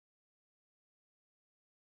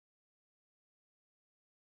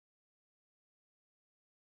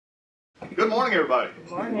Good morning, everybody. Good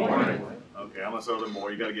morning. Good morning. Okay, I'm a Southern boy.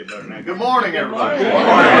 You got to get better now. Good morning, everybody. Good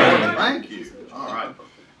morning. Thank you. All right.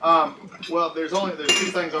 Well, there's two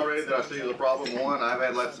things already that I see as a problem. One, I've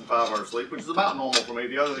had less than 5 hours sleep, which is about normal for me.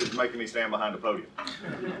 The other is making me stand behind a podium.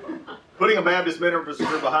 Putting a Baptist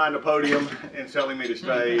minister behind a podium and telling me to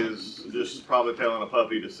stay is just probably telling a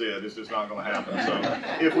puppy to sit. It's just not going to happen. So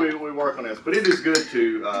if we work on this. But it is good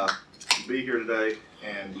to be here today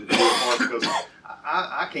and to do a part because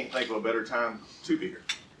I can't think of a better time to be here.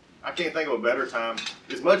 I can't think of a better time.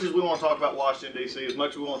 As much as we want to talk about Washington, D.C., as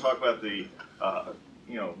much as we want to talk about the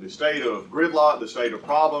state of gridlock, the state of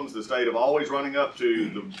problems, the state of always running up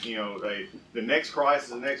to the next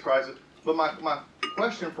crisis, But my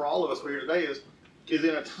question for all of us here today is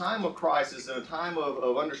in a time of crisis, in a time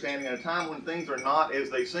of understanding, in a time when things are not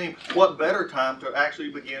as they seem, what better time to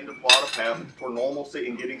actually begin to plot a path for normalcy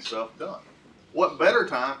and getting stuff done? What better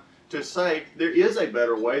time to say there is a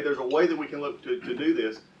better way, there's a way that we can look to do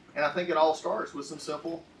this, and I think it all starts with some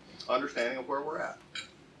simple understanding of where we're at.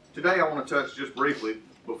 Today I want to touch just briefly,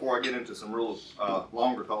 before I get into some real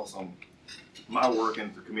longer thoughts on my work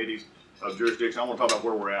in the committees of jurisdiction, I want to talk about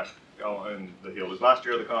where we're at in the Hill. As Vice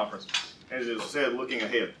Chair of the conference, and as I said, looking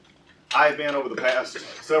ahead, I've been over the past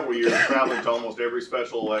several years traveling to almost every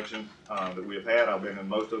special election that we have had. I've been in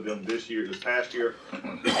most of them this past year,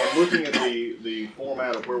 and looking at the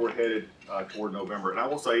format of where we're headed toward November. And I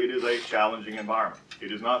will say it is a challenging environment.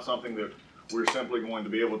 It is not something that we're simply going to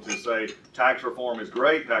be able to say tax reform is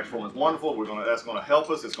great, tax reform is wonderful, that's going to help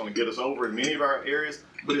us, it's going to get us over in many of our areas,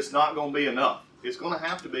 but it's not going to be enough. It's going to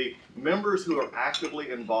have to be members who are actively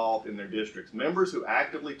involved in their districts, members who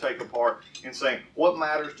actively take a part in saying what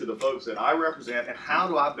matters to the folks that I represent and how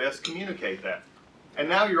do I best communicate that. And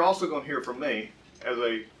now you're also going to hear from me as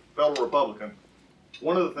a fellow Republican.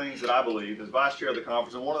 One of the things that I believe as Vice Chair of the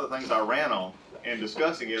conference, and one of the things I ran on and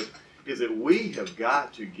discussing is that we have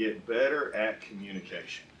got to get better at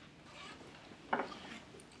communication.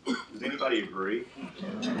 Does anybody agree?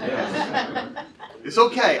 Yes. It's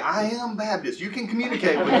okay. I am Baptist. You can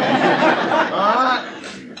communicate with me. All right?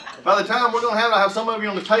 By the time we're going to have some of you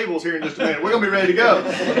on the tables here in just a minute. We're going to be ready to go.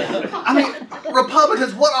 I mean,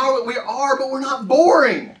 Republicans, what are we? We are, but we're not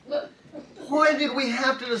boring. When did we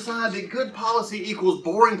have to decide that good policy equals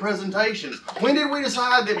boring presentations? When did we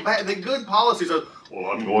decide that good policies are, well,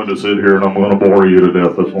 I'm going to sit here and I'm going to bore you to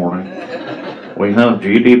death this morning. We have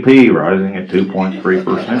GDP rising at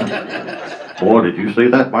 2.3%. Boy, did you see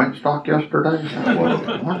that bank stock yesterday? That was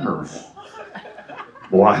wonderful.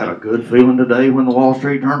 Boy, I had a good feeling today when the Wall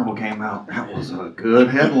Street Journal came out. That was a good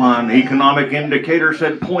headline. The economic indicator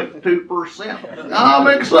said 0.2%. I'm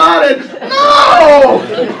excited. No!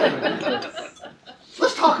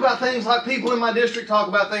 Let's talk about things like people in my district talk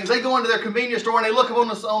about things. They go into their convenience store and they look up on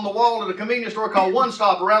the wall at a convenience store called One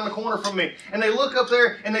Stop around the corner from me. And they look up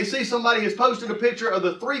there and they see somebody has posted a picture of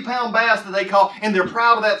the 3-pound bass that they caught, and they're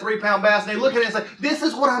proud of that 3-pound bass. And they look at it and say, this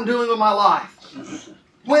is what I'm doing with my life.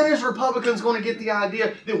 When is Republicans going to get the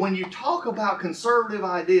idea that when you talk about conservative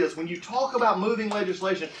ideas, when you talk about moving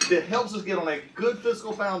legislation that helps us get on a good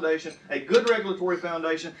fiscal foundation, a good regulatory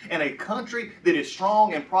foundation, and a country that is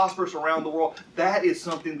strong and prosperous around the world, that is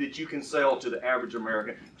something that you can sell to the average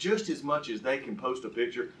American just as much as they can post a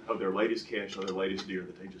picture of their latest catch or their latest deer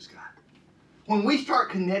that they just got. When we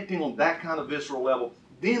start connecting on that kind of visceral level,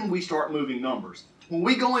 then we start moving numbers. When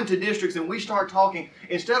we go into districts and we start talking,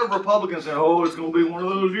 instead of Republicans saying, oh, it's going to be one of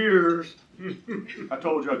those years. I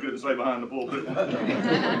told you I couldn't stay behind the pulpit.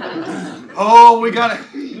 Oh, we got it.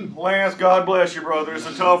 Lance, God bless you, brother. It's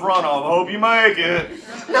a tough runoff. I hope you make it.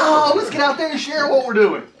 No, let's get out there and share what we're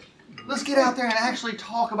doing. Let's get out there and actually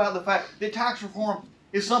talk about the fact that tax reform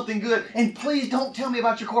is something good. And please don't tell me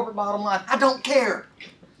about your corporate bottom line. I don't care.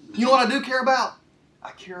 You know what I do care about?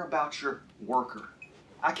 I care about your worker.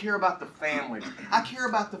 I care about the families. I care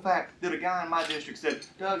about the fact that a guy in my district said,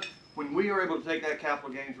 Doug, when we are able to take that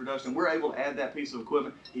capital gains reduction, we're able to add that piece of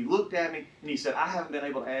equipment. He looked at me and he said, I haven't been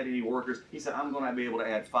able to add any workers. He said, I'm going to be able to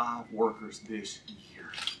add 5 workers this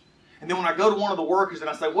year. And then when I go to one of the workers and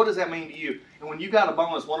I say, what does that mean to you? And when you got a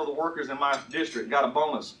bonus, one of the workers in my district got a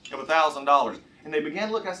bonus of $1,000. And they began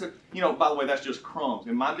to look, I said, by the way, that's just crumbs.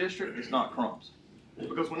 In my district, it's not crumbs.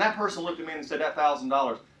 Because when that person looked at me and said that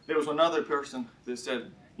 $1,000, there was another person that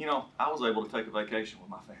said, I was able to take a vacation with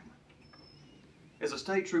my family. As a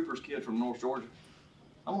state trooper's kid from North Georgia,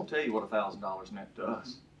 I'm going to tell you what $1,000 meant to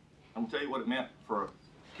us. I'm going to tell you what it meant for a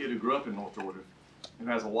kid who grew up in North Georgia and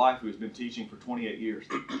has a wife who has been teaching for 28 years.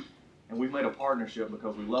 And we've made a partnership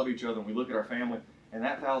because we love each other and we look at our family, and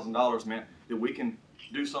that $1,000 meant that we can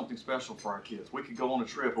do something special for our kids. We could go on a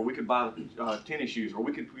trip, or we could buy tennis shoes, or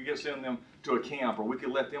we could send them to a camp, or we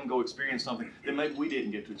could let them go experience something that maybe we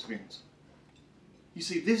didn't get to experience. You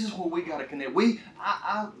see, this is where we got to connect.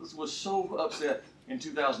 I was so upset in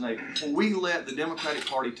 2008 when we let the Democratic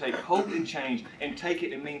Party take hope and change and take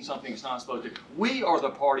it and mean something it's not supposed to. We are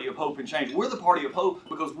the party of hope and change. We're the party of hope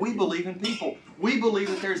because we believe in people. We believe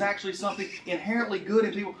that there's actually something inherently good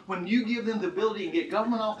in people. When you give them the ability to get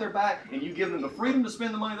government off their back, and you give them the freedom to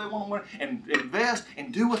spend the money they want to win and invest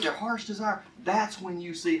and do what their hearts desire, that's when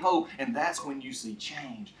you see hope, and that's when you see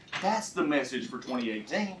change. That's the message for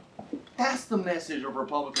 2018. That's the message of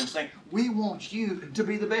Republicans saying, we want you to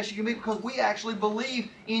be the best you can be because we actually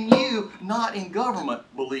believe in you, not in government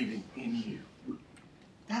believing in you.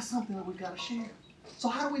 That's something that we've got to share. So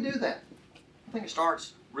how do we do that? I think it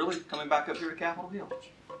starts really coming back up here to Capitol Hill.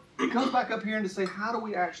 It comes back up here and to say, how do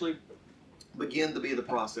we actually begin to be the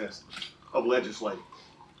process of legislating?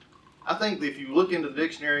 I think that if you look into the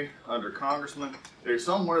dictionary under congressman, there's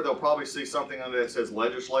somewhere they'll probably see something under that says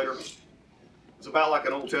legislator. It's about like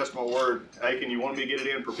an Old Testament word. Aiken, you wanted me to get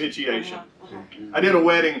it in, propitiation. I did a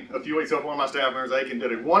wedding a few weeks ago. One of my staff members, Aiken,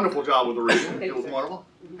 did a wonderful job with the reading. It was wonderful.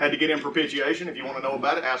 Had to get in propitiation. If you want to know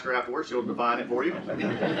about it, ask her afterwards. She'll define it for you.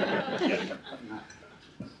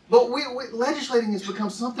 But legislating has become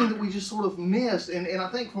something that we just sort of miss. And I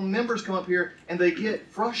think when members come up here and they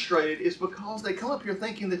get frustrated, it's because they come up here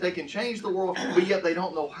thinking that they can change the world, but yet they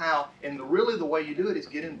don't know how. And really the way you do it is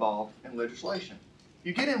get involved in legislation.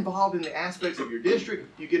 You get involved in the aspects of your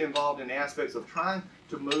district. You get involved in the aspects of trying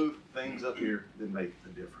to move things up here that make a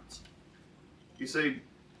difference. You see,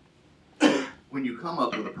 when you come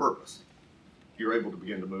up with a purpose, you're able to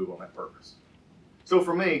begin to move on that purpose. So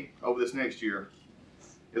for me, over this next year,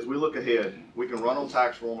 as we look ahead, we can run on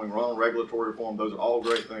tax reform, we can run on regulatory reform. Those are all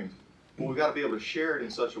great things. But we've got to be able to share it in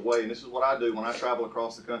such a way, and this is what I do when I travel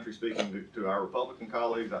across the country speaking to our Republican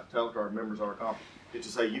colleagues, I tell to our members of our conference, is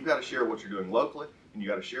to say you've got to share what you're doing locally, and you've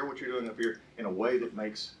got to share what you're doing up here in a way that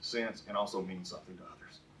makes sense and also means something to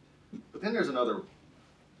others. But then there's another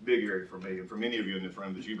big area for me, and for many of you in this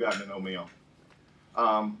room that you've gotten to know me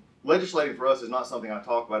on. Legislating for us is not something I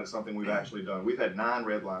talk about, it's something we've actually done. We've had 9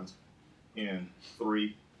 red lines in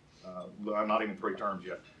 3, not even 3 terms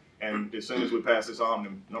yet. And as soon as we pass this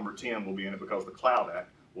omni, number 10 will be in it because the Cloud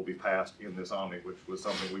Act will be passed in this omni, which was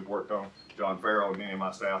something we've worked on. John Farrell and many of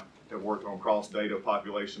my staff have worked on cross-data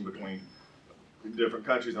population between different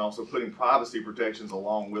countries and also putting privacy protections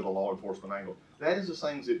along with a law enforcement angle. That is the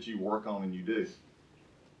things that you work on and you do.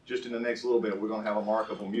 Just in the next little bit, we're going to have a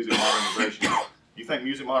markup on music modernization. You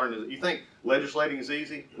think legislating is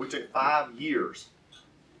easy? We took 5 years.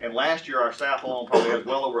 And last year, our staff alone probably has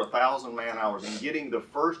well over 1,000 man hours in getting the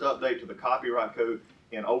first update to the copyright code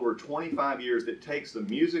in over 25 years that takes the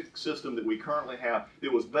music system that we currently have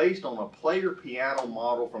that was based on a player piano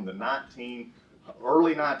model from the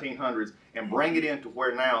early 1900s and bring it into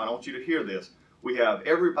where now, and I want you to hear this, we have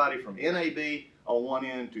everybody from NAB on one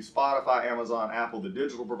end to Spotify, Amazon, Apple, the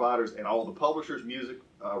digital providers, and all the publishers, music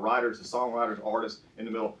writers, the songwriters, artists in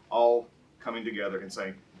the middle, all coming together and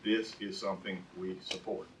saying, this is something we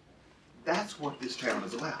support. That's what this town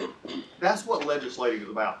is about. That's what legislating is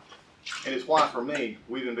about. And it's why, for me,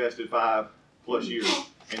 we've invested 5+ years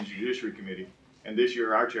in Judiciary Committee. And this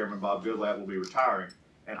year, our chairman, Bob Goodlatte, will be retiring,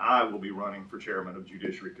 and I will be running for chairman of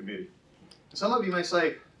Judiciary Committee. Some of you may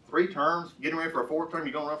say, 3 terms, getting ready for a 4th term,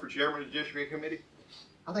 you're going to run for chairman of the Judiciary Committee?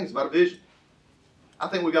 I think it's about a vision. I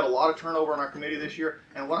think we've got a lot of turnover in our committee this year,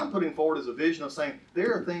 and what I'm putting forward is a vision of saying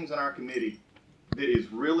there are things in our committee that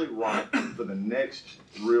is really ripe for the next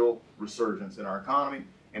real resurgence in our economy,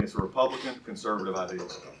 and it's a Republican conservative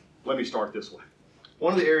ideals. Let me start this way.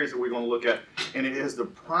 One of the areas that we're going to look at, and it is the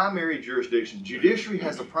primary jurisdiction. Judiciary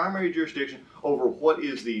has the primary jurisdiction over what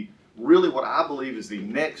is what I believe is the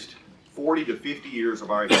next 40 to 50 years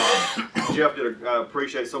of our economy. Jeff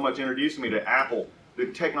appreciate so much introducing me to Apple, the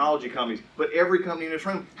technology companies, but every company in this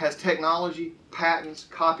room has technology, patents,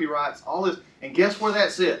 copyrights, all this, and guess where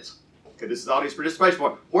that sits? Okay, this is audience participation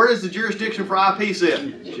part. Where does the jurisdiction for IP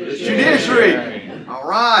sit? Judiciary. All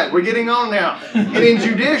right, we're getting on now. And in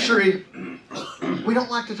judiciary, we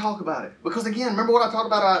don't like to talk about it. Because again, remember what I talked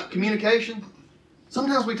about communication?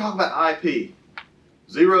 Sometimes we talk about IP.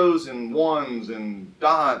 Zeros and ones and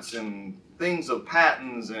dots and things of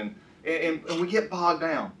patents and we get bogged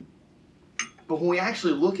down. But when we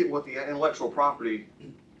actually look at what the intellectual property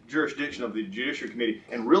jurisdiction of the Judiciary Committee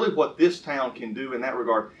and really what this town can do in that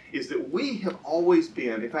regard is that we have always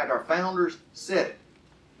been, in fact our founders said it,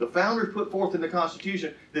 the founders put forth in the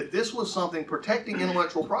Constitution that this was something, protecting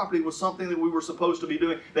intellectual property was something that we were supposed to be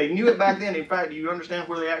doing. They knew it back then. In fact, do you understand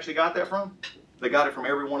where they actually got that from? They got it from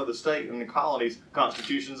every one of the state and the colonies'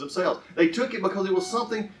 constitutions themselves. They took it because it was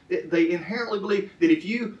something that they inherently believed that if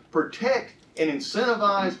you protect and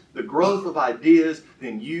incentivize the growth of ideas,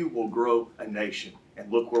 then you will grow a nation.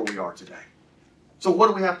 And look where we are today. So what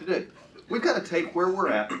do we have to do? We've got to take where we're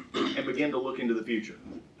at and begin to look into the future.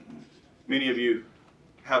 Many of you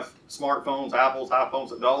have smartphones, Apples,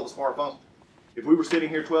 iPhones, all the smartphones. If we were sitting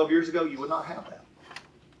here 12 years ago, you would not have that.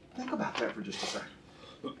 Think about that for just a second.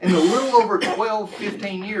 In a little over 12,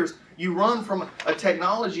 15 years, you run from a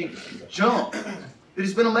technology jump that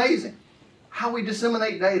has been amazing. How we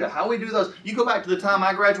disseminate data, how we do those. You go back to the time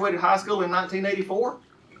I graduated high school in 1984.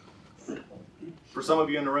 For some of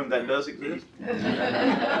you in the room, that does exist.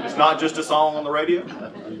 It's not just a song on the radio.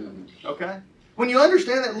 Okay? When you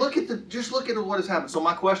understand that, just look at what has happened. So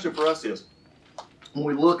my question for us is, when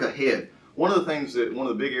we look ahead, one of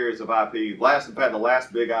the big areas of IP, the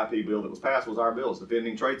last big IP bill that was passed was our bill,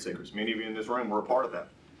 Defending Trade Secrets. Many of you in this room were a part of that.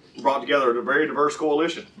 We brought together a very diverse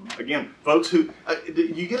coalition. Again, folks who,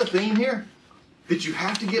 you get a theme here? That you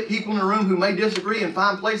have to get people in a room who may disagree and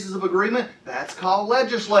find places of agreement? That's called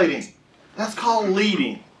legislating. That's called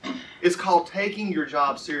leading. It's called taking your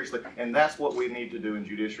job seriously, and that's what we need to do in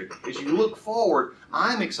judiciary. As you look forward,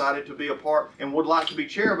 I'm excited to be a part and would like to be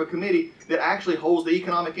chair of a committee that actually holds the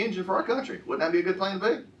economic engine for our country. Wouldn't that be a good thing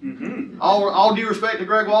to be? Mm-hmm. All due respect to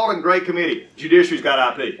Greg Walden, great committee. Judiciary's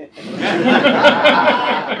got IP.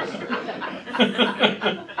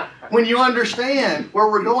 When you understand where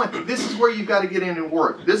we're going, this is where you've got to get in and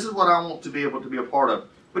work. This is what I want to be able to be a part of.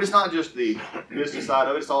 But it's not just the business side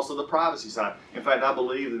of it, it's also the privacy side. In fact, I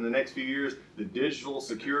believe in the next few years, the digital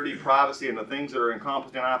security, privacy, and the things that are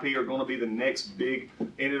encompassed in IP are going to be the next big, and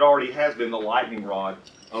it already has been, the lightning rod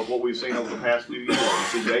of what we've seen over the past few years.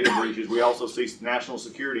 We see data breaches. We also see national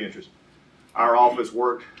security interests. Our office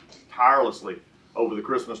worked tirelessly over the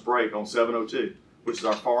Christmas break on 702, which is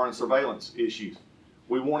our foreign surveillance issues.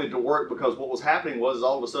 We wanted to work because what was happening was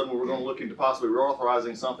all of a sudden we were going to look into possibly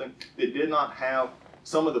reauthorizing something that did not have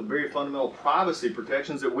some of the very fundamental privacy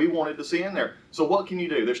protections that we wanted to see in there. So what can you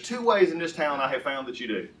do? There's two ways in this town I have found that you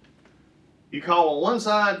do. You call on one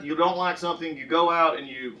side, you don't like something, you go out and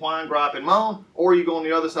you whine, gripe, and moan, or you go on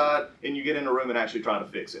the other side and you get in a room and actually try to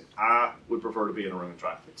fix it. I would prefer to be in a room and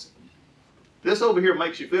try to fix it. This over here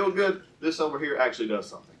makes you feel good. This over here actually does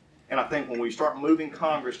something. And I think when we start moving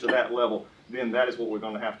Congress to that level, then that is what we're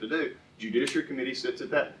going to have to do. Judiciary Committee sits at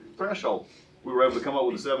that threshold. We were able to come up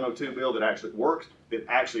with a 702 bill that actually works, that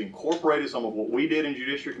actually incorporated some of what we did in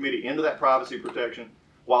Judiciary Committee into that privacy protection,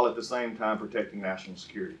 while at the same time protecting national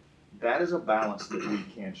security. That is a balance that we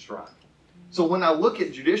can strike. So when I look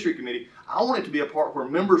at Judiciary Committee, I want it to be a part where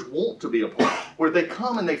members want to be a part, where they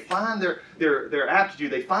come and they find their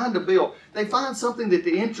aptitude, they find a bill, they find something that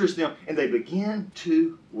interests them, and they begin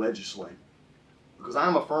to legislate. Because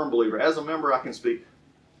I'm a firm believer, as a member I can speak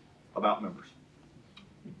about members.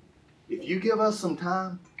 If you give us some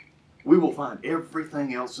time, we will find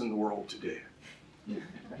everything else in the world to do.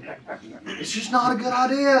 It's just not a good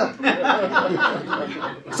idea.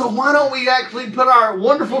 So why don't we actually put our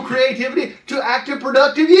wonderful creativity to active,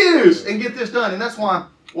 productive use and get this done? And that's why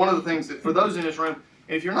one of the things that for those in this room,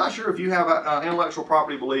 and if you're not sure if you have intellectual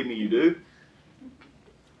property, believe me, you do.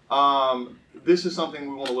 This is something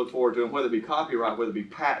we want to look forward to, and whether it be copyright, whether it be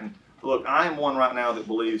patent. Look, I am one right now that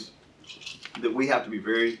believes that we have to be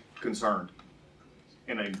very concerned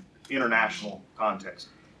in an international context.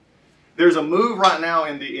 There's a move right now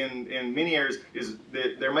in many areas is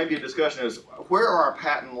that there may be a discussion as where are our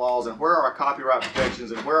patent laws and where are our copyright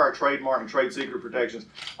protections and where are our trademark and trade secret protections?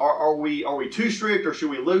 Are we too strict or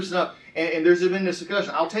should we loosen up? And there's been this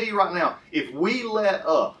discussion. I'll tell you right now, if we let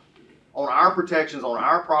up on our protections, on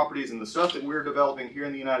our properties, and the stuff that we're developing here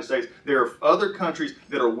in the United States, there are other countries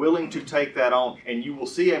that are willing to take that on, and you will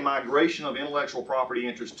see a migration of intellectual property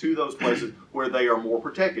interests to those places where they are more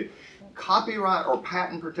protected. Copyright or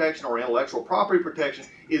patent protection or intellectual property protection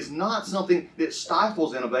is not something that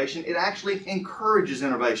stifles innovation. It actually encourages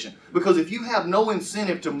innovation. Because if you have no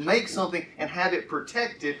incentive to make something and have it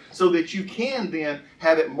protected so that you can then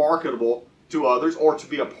have it marketable to others or to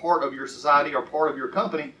be a part of your society or part of your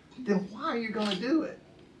company, then why are you going to do it?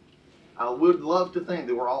 I would love to think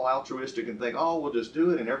that we're all altruistic and think, oh, we'll just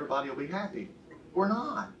do it and everybody will be happy. We're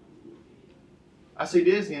not. I see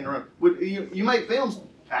Disney in the room. You make films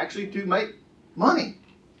actually to make money.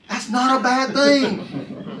 That's not a bad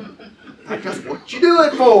thing. That's what you do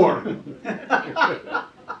it for.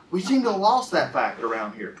 We seem to have lost that fact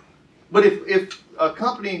around here. But if a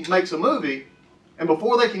company makes a movie and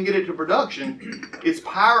before they can get it to production, it's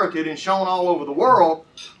pirated and shown all over the world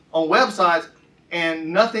on websites,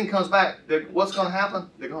 and nothing comes back, what's going to happen?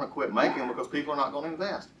 They're going to quit making them because people are not going to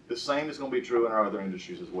invest. The same is going to be true in our other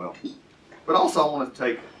industries as well. But also I want to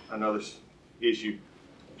take another issue.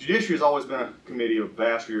 Judiciary has always been a committee of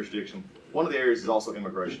vast jurisdiction. One of the areas is also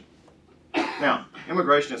immigration. Now,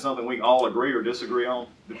 immigration is something we can all agree or disagree on,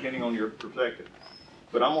 depending on your perspective.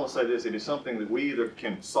 But I'm going to say this, it is something that we either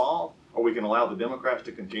can solve or we can allow the Democrats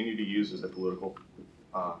to continue to use as a political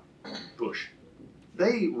push.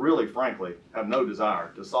 They really, frankly, have no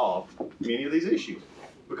desire to solve many of these issues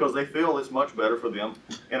because they feel it's much better for them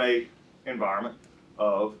in an environment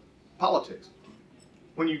of politics.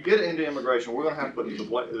 When you get into immigration, we're going to have to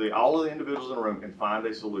put all of the individuals in the room and find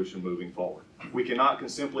a solution moving forward. We cannot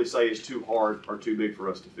simply say it's too hard or too big for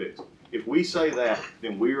us to fix. If we say that,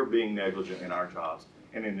 then we are being negligent in our jobs.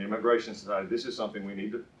 And in the immigration society, this is something we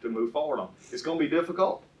need to move forward on. It's going to be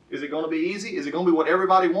difficult. Is it going to be easy? Is it going to be what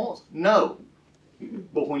everybody wants? No.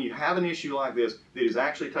 But when you have an issue like this that is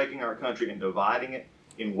actually taking our country and dividing it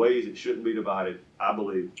in ways it shouldn't be divided, I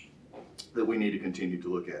believe that we need to continue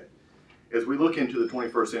to look at it. As we look into the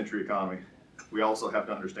 21st century economy, we also have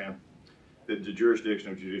to understand that the jurisdiction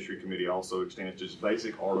of Judiciary Committee also extends to just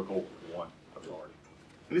basic Article 1 authority.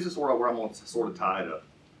 And this is sort of where I'm going to sort of tie it up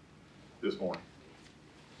this morning.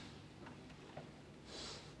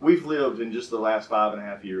 We've lived in just the last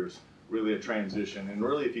 5.5 years, really a transition. And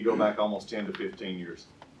really, if you go back almost 10 to 15 years,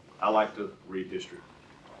 I like to read history.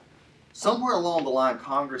 Somewhere along the line,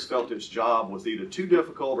 Congress felt its job was either too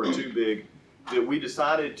difficult or too big that we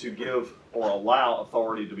decided to give or allow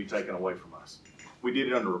authority to be taken away from us. We did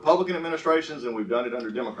it under Republican administrations and we've done it under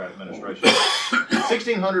Democrat administrations.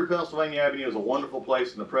 1600 Pennsylvania Avenue is a wonderful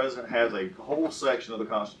place and the president has a whole section of the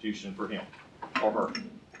Constitution for him or her.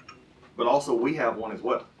 But also we have one as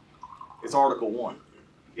well. It's Article 1.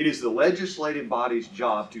 It is the legislative body's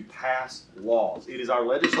job to pass laws. It is our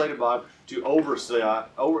legislative body to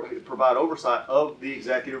provide oversight of the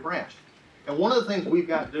executive branch. And one of the things we've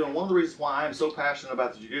got to do, and one of the reasons why I am so passionate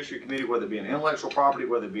about the Judiciary Committee, whether it be in intellectual property,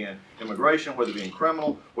 whether it be in immigration, whether it be in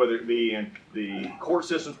criminal, whether it be in the court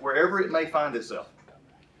systems, wherever it may find itself,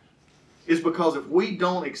 is because if we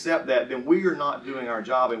don't accept that, then we are not doing our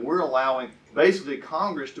job, and we're allowing basically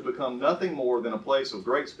Congress to become nothing more than a place of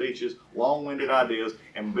great speeches, long-winded ideas,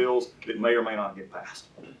 and bills that may or may not get passed.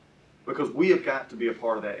 Because we have got to be a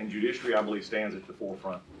part of that, and judiciary, I believe, stands at the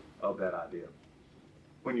forefront of that idea.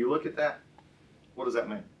 When you look at that, what does that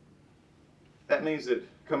mean? That means that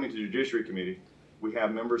coming to the Judiciary Committee, we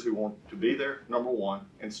have members who want to be there, number one,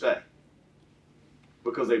 and stay.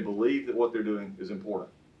 Because they believe that what they're doing is important.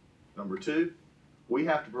 Number two, we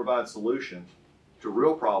have to provide solutions to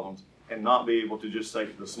real problems and not be able to just say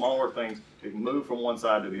the smaller things that move from one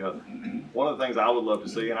side to the other. One of the things I would love to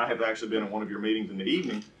see, and I have actually been in one of your meetings in the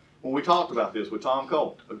evening, when we talked about this with Tom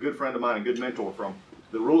Cole, a good friend of mine, a good mentor from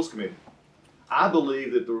the Rules Committee. I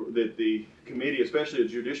believe that the committee, especially the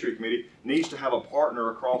Judiciary Committee, needs to have a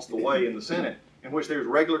partner across the way in the Senate in which there's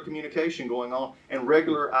regular communication going on and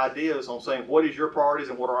regular ideas on saying what is your priorities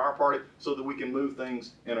and what are our priorities so that we can move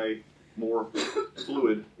things in a more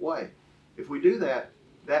fluid way. If we do that,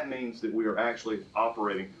 that means that we are actually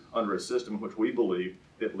operating under a system in which we believe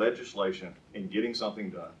that legislation and getting something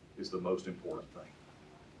done is the most important thing.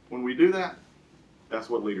 When we do that, that's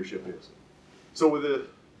what leadership is. So with the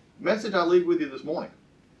message I leave with you this morning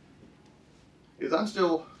is I'm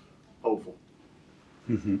still hopeful.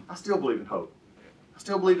 I still believe in hope. I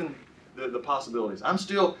still believe in the possibilities. I am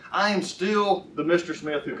still the Mr.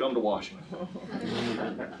 Smith who come to Washington.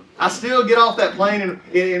 I still get off that plane and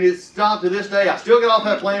it's stopped to this day. I still get off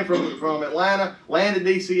that plane from Atlanta, land at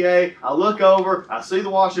DCA. I look over, I see the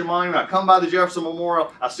Washington Monument, I come by the Jefferson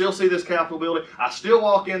Memorial, I still see this Capitol building. I still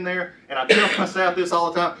walk in there and I tell my staff this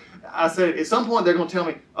all the time. I said, at some point they're going to tell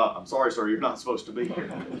me, I'm sorry, sir, you're not supposed to be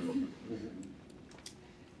here.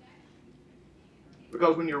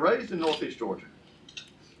 Because when you're raised in Northeast Georgia,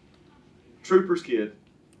 trooper's kid,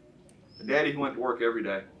 a daddy who went to work every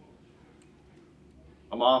day,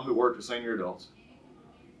 a mom who worked with senior adults,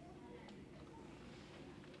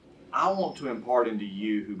 I want to impart into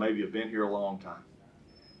you who maybe have been here a long time,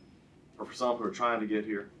 or for some who are trying to get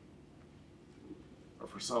here, or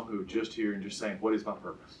for some who are just here and just saying, what is my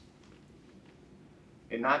purpose?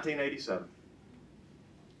 In 1987,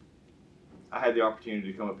 I had the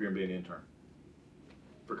opportunity to come up here and be an intern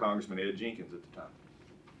for Congressman Ed Jenkins at the time.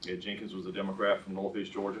 Ed Jenkins was a Democrat from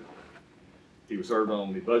Northeast Georgia. He served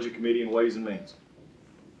on the Budget Committee and Ways and Means.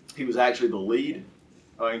 He was actually the lead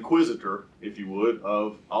inquisitor, if you would,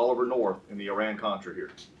 of Oliver North in the Iran-Contra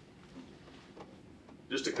here.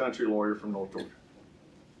 Just a country lawyer from North Georgia.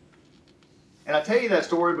 And I tell you that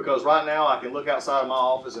story because right now I can look outside my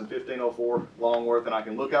office in 1504 Longworth, and I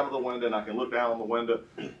can look out of the window, and I can look down on the window,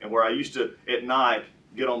 and where I used to at night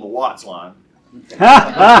get on the Watts line.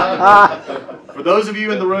 For those of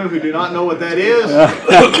you in the room who do not know what that is,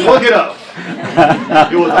 look it up.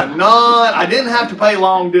 It was I didn't have to pay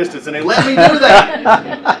long distance, and they let me do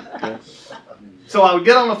that. So I would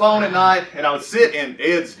get on the phone at night, and I would sit in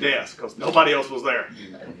Ed's desk because nobody else was there.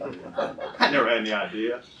 I never had any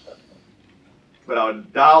idea. But I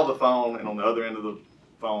would dial the phone, and on the other end of the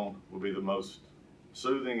phone would be the most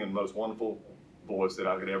soothing and most wonderful voice that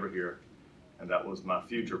I could ever hear, and that was my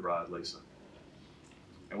future bride, Lisa.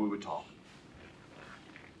 And we would talk.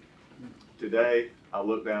 Today, I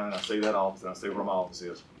look down and I see that office, and I see where my office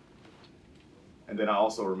is. And then I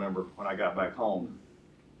also remember when I got back home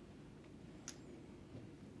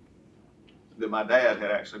that my dad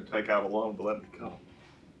had actually taken out a loan to let me come.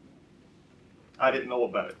 I didn't know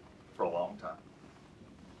about it for a long time.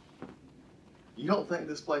 You don't think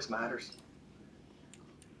this place matters?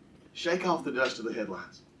 Shake off the dust of the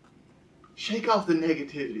headlines. Shake off the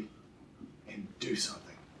negativity and do something.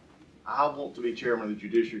 I want to be chairman of the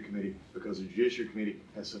Judiciary Committee because the Judiciary Committee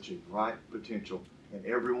has such a bright potential, and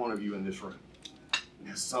every one of you in this room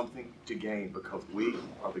has something to gain because we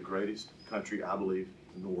are the greatest country, I believe,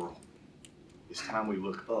 in the world. It's time we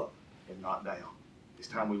look up and not down. It's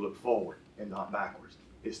time we look forward and not backwards.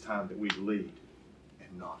 It's time that we lead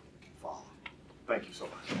and not follow. Thank you so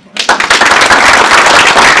much.